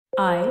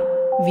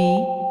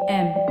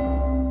IVM.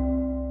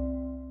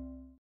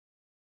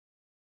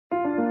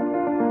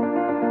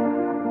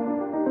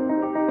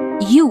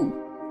 You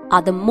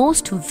are the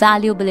most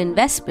valuable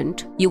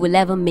investment you will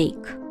ever make.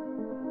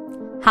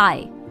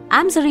 Hi,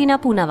 I'm Zarina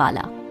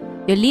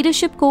Poonawalla, your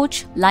leadership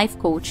coach, life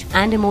coach,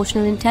 and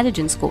emotional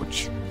intelligence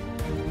coach.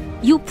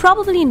 You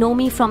probably know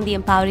me from the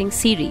Empowering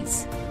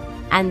series,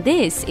 and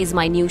this is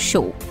my new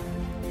show,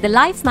 The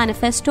Life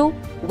Manifesto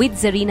with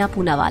Zarina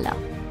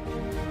Poonawalla.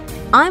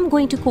 I'm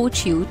going to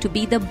coach you to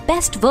be the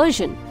best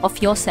version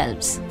of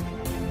yourselves.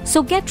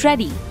 So get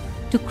ready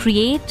to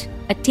create,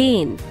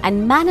 attain,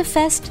 and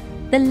manifest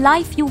the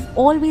life you've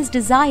always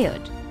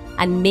desired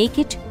and make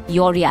it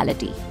your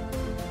reality.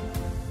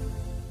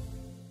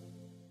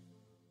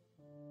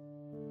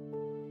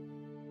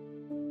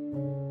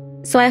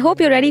 So I hope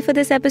you're ready for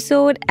this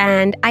episode,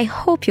 and I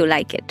hope you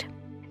like it.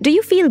 Do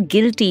you feel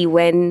guilty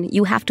when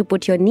you have to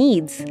put your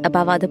needs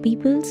above other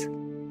people's?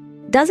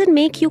 Does it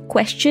make you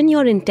question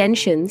your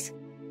intentions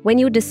when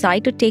you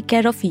decide to take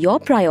care of your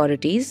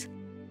priorities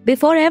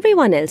before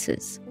everyone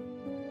else's?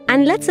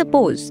 And let's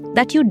suppose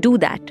that you do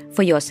that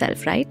for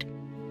yourself, right?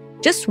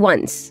 Just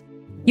once,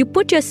 you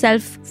put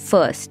yourself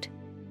first.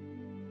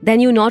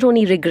 Then you not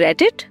only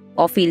regret it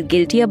or feel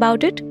guilty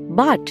about it,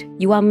 but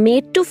you are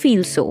made to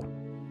feel so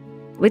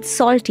with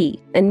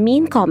salty and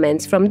mean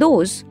comments from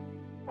those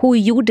who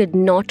you did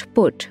not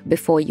put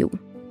before you.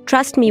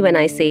 Trust me when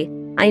I say,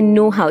 I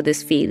know how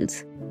this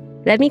feels.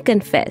 Let me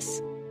confess,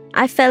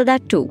 I felt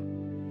that too.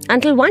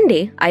 Until one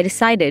day, I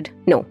decided,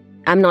 no,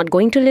 I'm not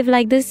going to live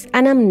like this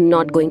and I'm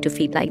not going to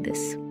feel like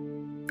this.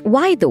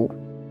 Why though?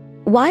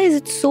 Why is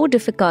it so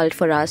difficult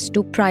for us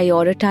to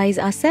prioritize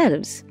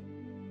ourselves?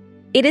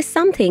 It is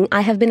something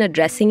I have been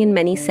addressing in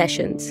many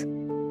sessions,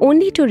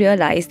 only to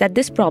realize that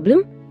this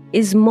problem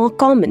is more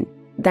common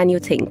than you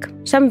think.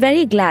 So I'm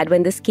very glad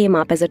when this came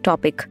up as a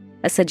topic,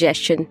 a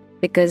suggestion,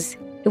 because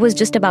it was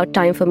just about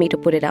time for me to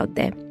put it out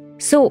there.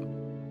 So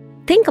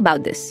think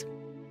about this.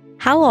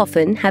 How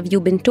often have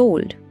you been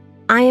told,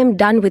 I am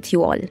done with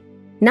you all.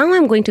 Now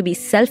I'm going to be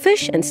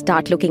selfish and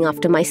start looking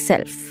after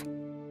myself.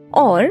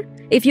 Or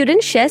if you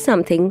didn't share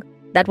something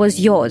that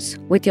was yours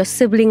with your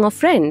sibling or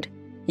friend,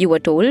 you were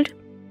told,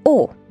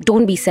 oh,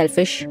 don't be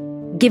selfish.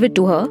 Give it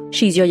to her.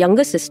 She's your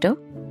younger sister.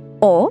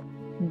 Or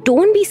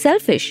don't be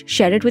selfish.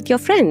 Share it with your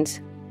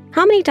friends.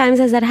 How many times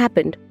has that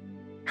happened?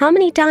 How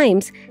many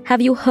times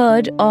have you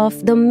heard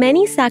of the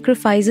many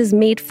sacrifices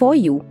made for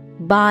you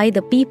by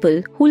the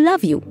people who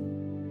love you?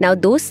 Now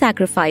those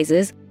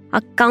sacrifices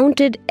are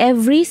counted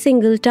every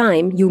single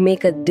time you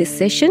make a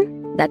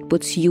decision that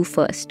puts you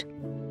first.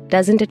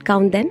 Doesn't it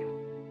count then?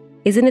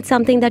 Isn't it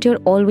something that you're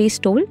always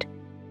told?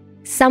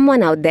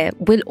 Someone out there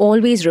will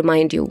always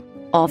remind you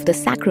of the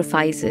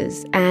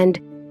sacrifices and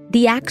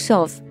the acts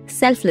of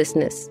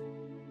selflessness.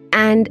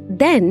 And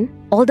then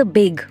all the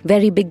big,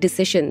 very big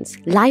decisions,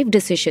 life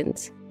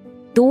decisions,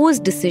 those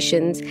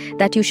decisions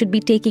that you should be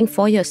taking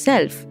for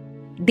yourself,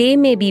 they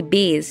may be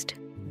based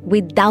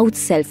without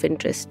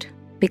self-interest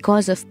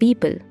because of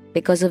people,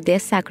 because of their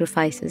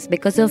sacrifices,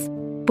 because of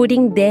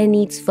putting their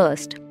needs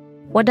first.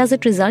 What does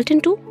it result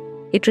into?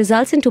 It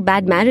results into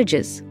bad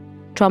marriages,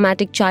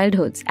 traumatic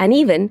childhoods, and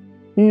even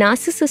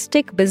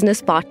narcissistic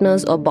business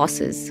partners or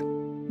bosses.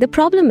 The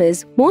problem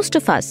is, most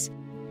of us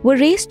were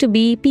raised to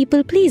be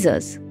people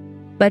pleasers.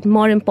 But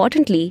more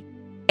importantly,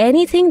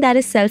 anything that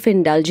is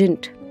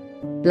self-indulgent,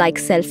 like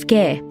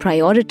self-care,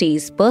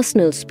 priorities,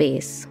 personal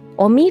space,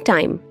 or me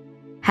time,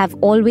 have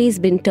always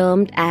been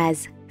termed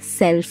as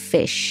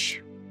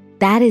selfish.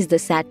 That is the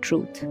sad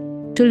truth.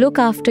 To look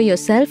after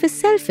yourself is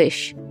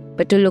selfish,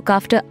 but to look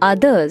after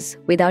others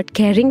without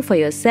caring for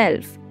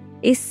yourself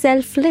is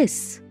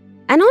selfless.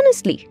 And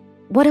honestly,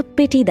 what a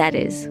pity that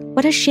is.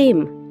 What a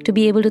shame to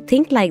be able to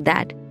think like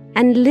that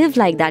and live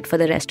like that for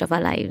the rest of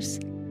our lives.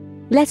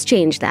 Let's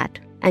change that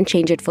and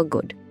change it for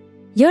good.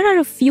 Here are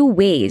a few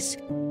ways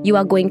you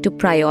are going to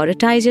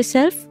prioritize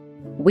yourself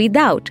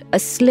without a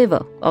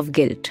sliver of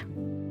guilt.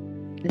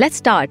 Let's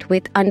start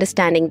with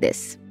understanding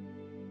this.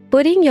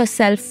 Putting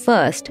yourself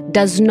first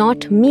does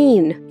not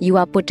mean you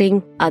are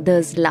putting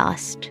others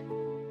last.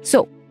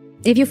 So,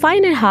 if you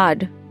find it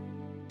hard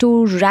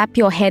to wrap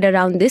your head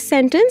around this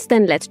sentence,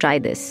 then let's try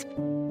this.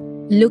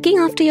 Looking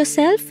after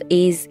yourself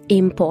is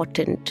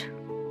important.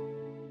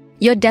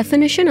 Your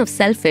definition of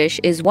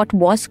selfish is what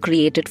was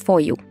created for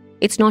you.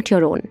 It's not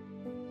your own.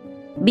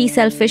 Be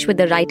selfish with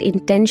the right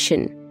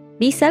intention.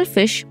 Be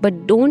selfish,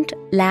 but don't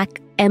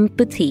lack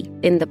empathy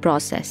in the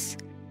process.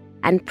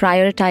 And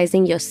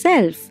prioritizing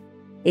yourself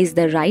is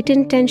the right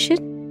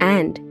intention,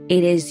 and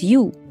it is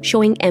you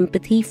showing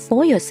empathy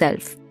for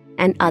yourself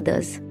and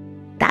others.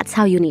 That's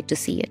how you need to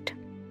see it.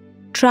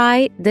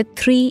 Try the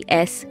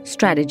 3S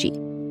strategy.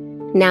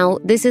 Now,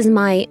 this is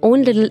my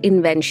own little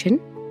invention,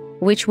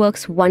 which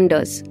works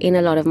wonders in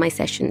a lot of my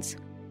sessions.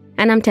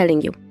 And I'm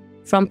telling you,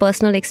 from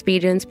personal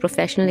experience,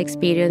 professional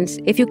experience,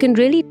 if you can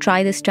really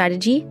try this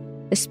strategy,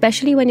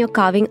 especially when you're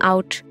carving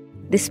out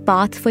this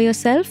path for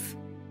yourself,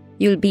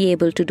 you'll be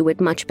able to do it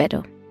much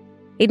better.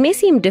 It may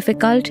seem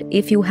difficult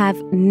if you have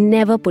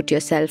never put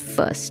yourself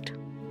first.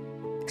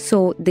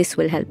 So this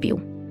will help you.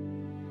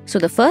 So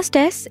the first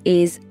S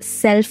is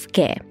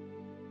self-care.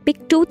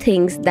 Pick 2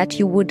 things that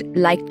you would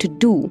like to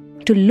do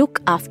to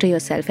look after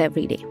yourself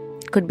every day.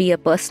 It could be a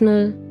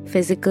personal,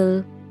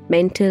 physical,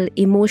 mental,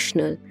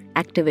 emotional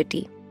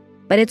activity.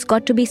 But it's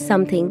got to be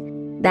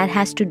something that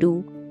has to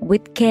do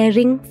with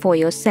caring for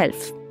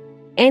yourself.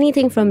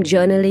 Anything from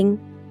journaling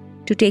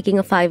to taking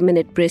a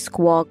 5-minute brisk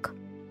walk,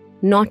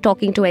 not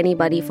talking to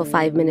anybody for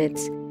 5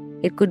 minutes.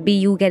 It could be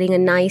you getting a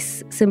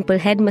nice, simple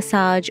head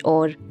massage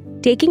or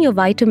taking your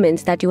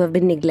vitamins that you have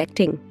been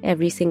neglecting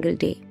every single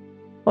day.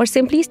 Or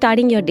simply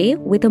starting your day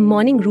with a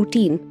morning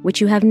routine which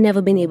you have never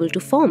been able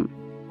to form.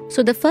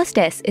 So the first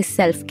S is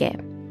self-care.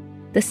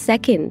 The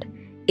second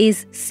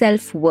is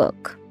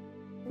self-work.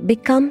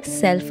 Become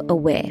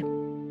self-aware.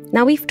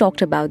 Now we've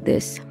talked about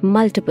this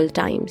multiple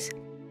times.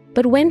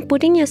 But when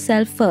putting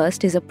yourself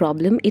first is a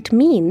problem, it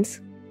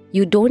means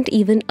you don't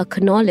even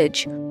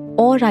acknowledge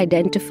or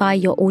identify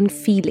your own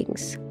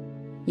feelings,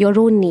 your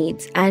own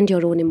needs, and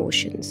your own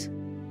emotions.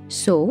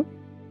 So,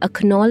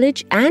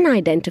 acknowledge and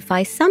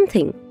identify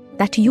something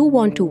that you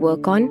want to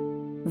work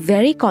on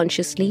very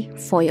consciously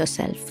for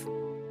yourself.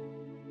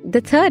 The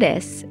third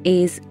S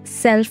is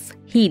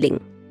self-healing.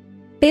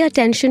 Pay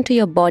attention to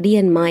your body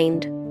and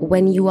mind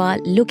when you are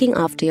looking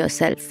after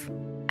yourself,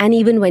 and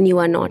even when you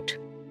are not.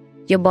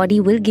 Your body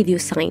will give you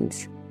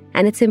signs,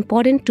 and it's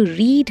important to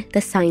read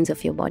the signs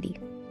of your body.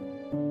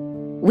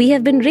 We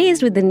have been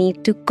raised with the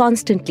need to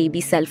constantly be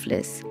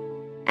selfless,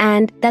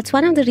 and that's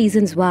one of the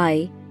reasons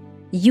why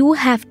you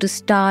have to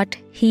start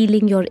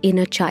healing your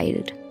inner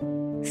child.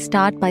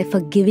 Start by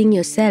forgiving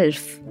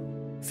yourself.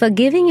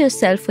 Forgiving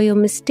yourself for your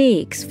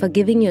mistakes,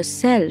 forgiving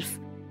yourself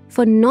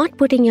for not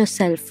putting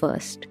yourself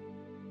first.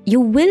 You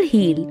will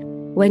heal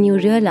when you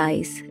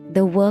realize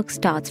the work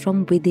starts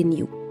from within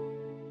you.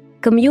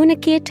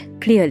 Communicate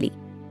clearly.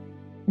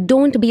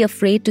 Don't be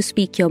afraid to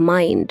speak your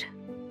mind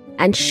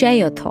and share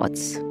your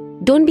thoughts.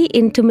 Don't be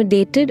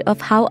intimidated of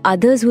how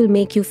others will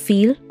make you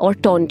feel or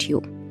taunt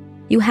you.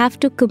 You have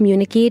to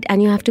communicate,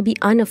 and you have to be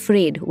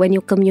unafraid when you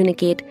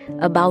communicate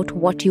about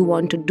what you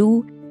want to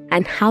do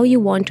and how you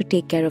want to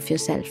take care of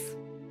yourself.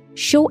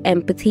 Show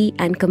empathy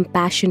and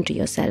compassion to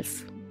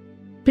yourself.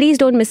 Please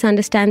don't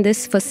misunderstand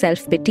this for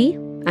self-pity.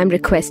 I'm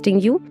requesting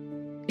you.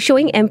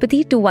 Showing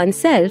empathy to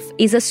oneself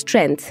is a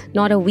strength,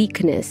 not a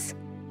weakness.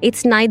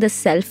 It's neither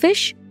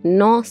selfish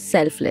nor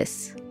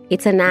selfless.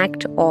 It's an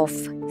act of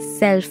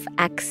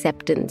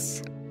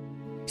self-acceptance.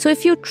 So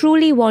if you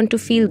truly want to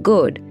feel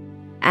good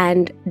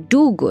and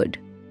do good,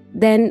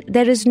 then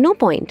there is no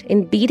point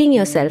in beating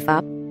yourself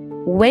up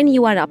when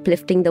you are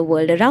uplifting the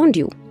world around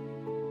you.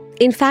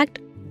 In fact,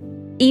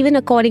 even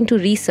according to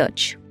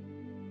research,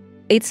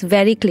 it's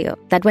very clear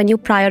that when you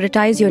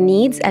prioritize your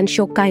needs and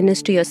show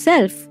kindness to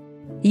yourself,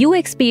 you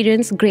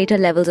experience greater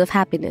levels of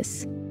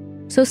happiness.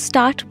 So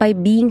start by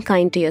being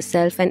kind to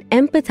yourself and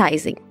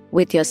empathizing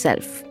with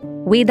yourself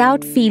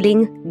without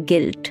feeling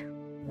guilt.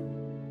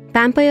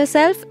 Pamper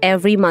yourself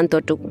every month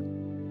or 2.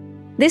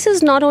 This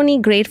is not only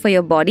great for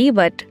your body,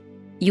 but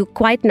you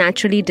quite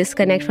naturally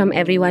disconnect from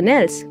everyone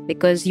else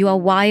because you are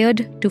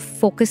wired to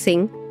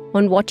focusing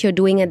on what you're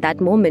doing at that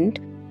moment,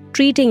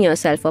 treating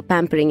yourself or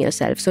pampering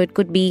yourself. So it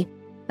could be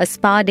a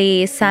spa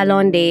day,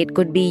 salon day, it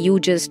could be you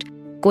just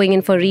going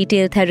in for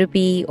retail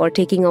therapy or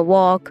taking a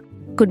walk,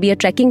 could be a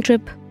trekking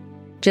trip,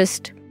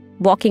 just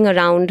walking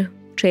around,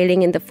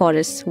 trailing in the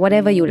forest,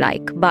 whatever you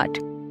like. But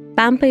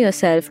pamper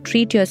yourself,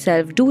 treat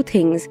yourself, do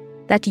things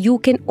that you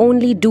can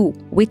only do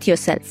with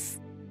yourself.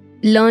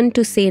 Learn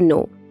to say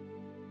no.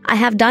 I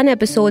have done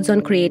episodes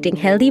on creating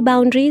healthy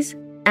boundaries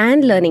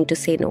and learning to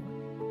say no.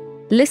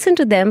 Listen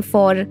to them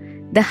for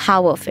the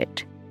how of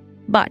it.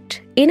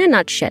 But in a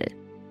nutshell,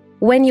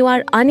 when you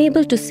are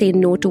unable to say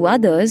no to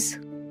others,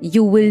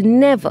 you will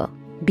never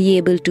be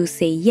able to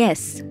say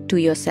yes to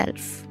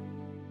yourself.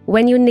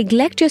 When you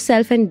neglect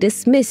yourself and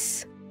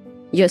dismiss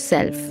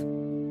yourself,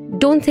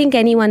 don't think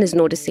anyone is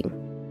noticing.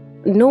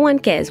 No one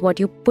cares what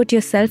you put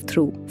yourself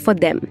through for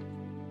them.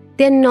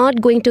 They're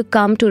not going to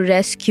come to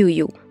rescue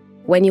you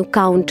when you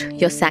count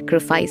your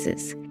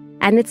sacrifices.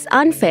 And it's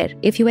unfair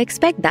if you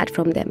expect that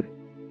from them.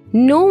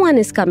 No one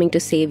is coming to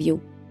save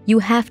you. You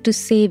have to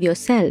save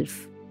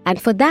yourself.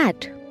 And for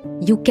that,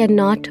 you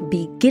cannot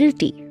be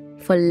guilty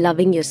for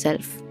loving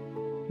yourself,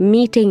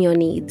 meeting your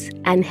needs,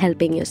 and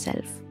helping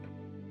yourself.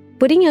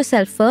 Putting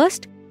yourself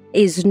first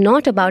is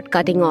not about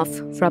cutting off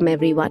from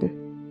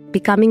everyone,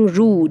 becoming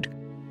rude,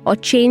 or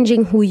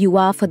changing who you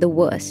are for the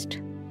worst.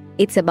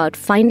 It's about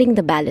finding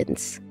the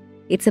balance.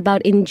 It's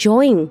about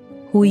enjoying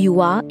who you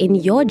are in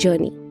your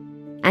journey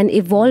and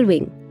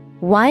evolving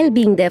while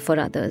being there for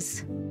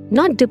others,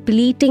 not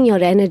depleting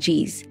your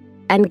energies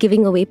and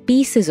giving away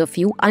pieces of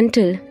you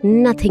until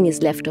nothing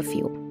is left of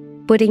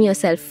you. Putting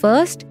yourself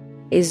first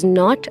is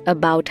not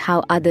about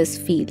how others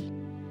feel.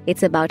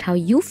 It's about how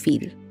you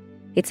feel.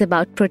 It's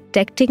about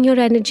protecting your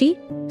energy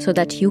so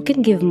that you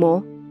can give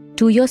more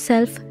to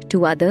yourself,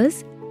 to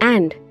others,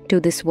 and to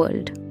this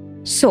world.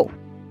 So,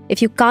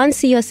 if you can't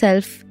see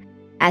yourself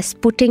as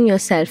putting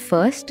yourself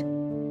first,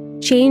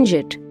 change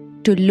it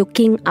to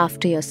looking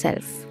after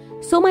yourself.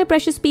 So, my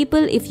precious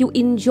people, if you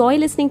enjoy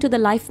listening to the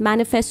Life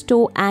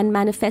Manifesto and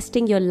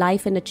manifesting your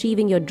life and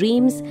achieving your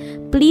dreams,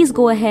 please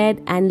go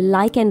ahead and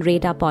like and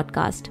rate our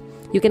podcast.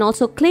 You can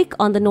also click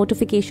on the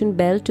notification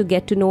bell to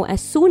get to know as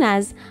soon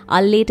as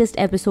our latest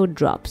episode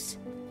drops.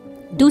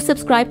 Do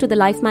subscribe to the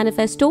Life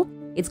Manifesto.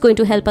 It's going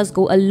to help us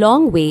go a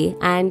long way,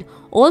 and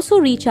also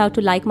reach out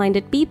to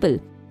like-minded people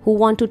who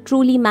want to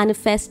truly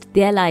manifest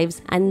their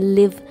lives and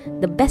live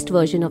the best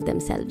version of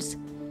themselves.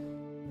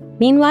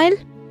 Meanwhile,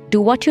 do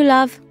what you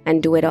love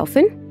and do it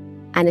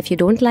often. And if you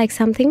don't like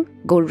something,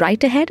 go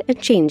right ahead and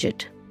change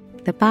it.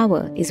 The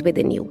power is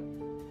within you.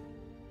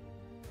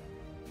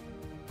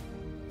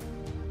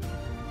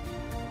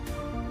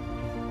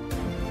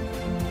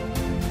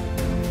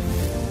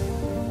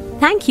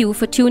 Thank you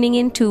for tuning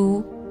in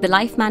to the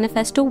Life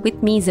Manifesto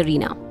with me,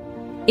 Zarina.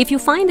 If you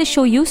find the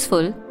show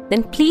useful,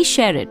 then please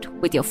share it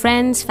with your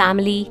friends,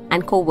 family,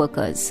 and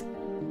co-workers.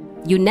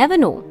 You never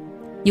know.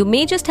 You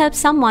may just help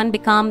someone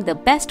become the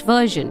best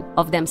version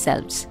of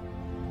themselves.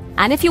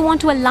 And if you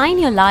want to align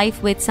your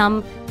life with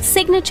some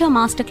signature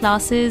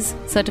masterclasses,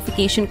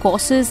 certification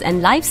courses,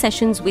 and live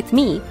sessions with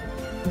me,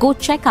 go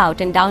check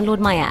out and download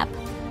my app,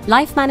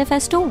 Life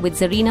Manifesto with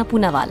Zarina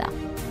Poonawalla.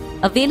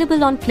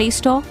 Available on Play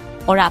Store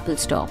or Apple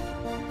Store.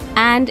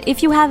 And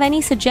if you have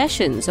any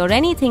suggestions or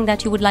anything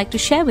that you would like to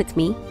share with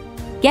me,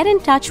 get in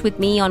touch with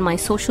me on my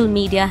social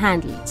media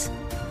handles.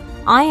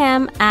 I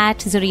am at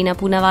Zarina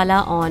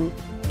Poonawalla on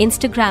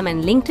Instagram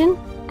and LinkedIn,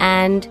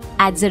 and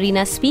at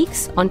Zarina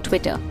Speaks on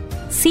Twitter.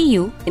 See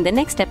you in the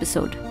next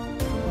episode.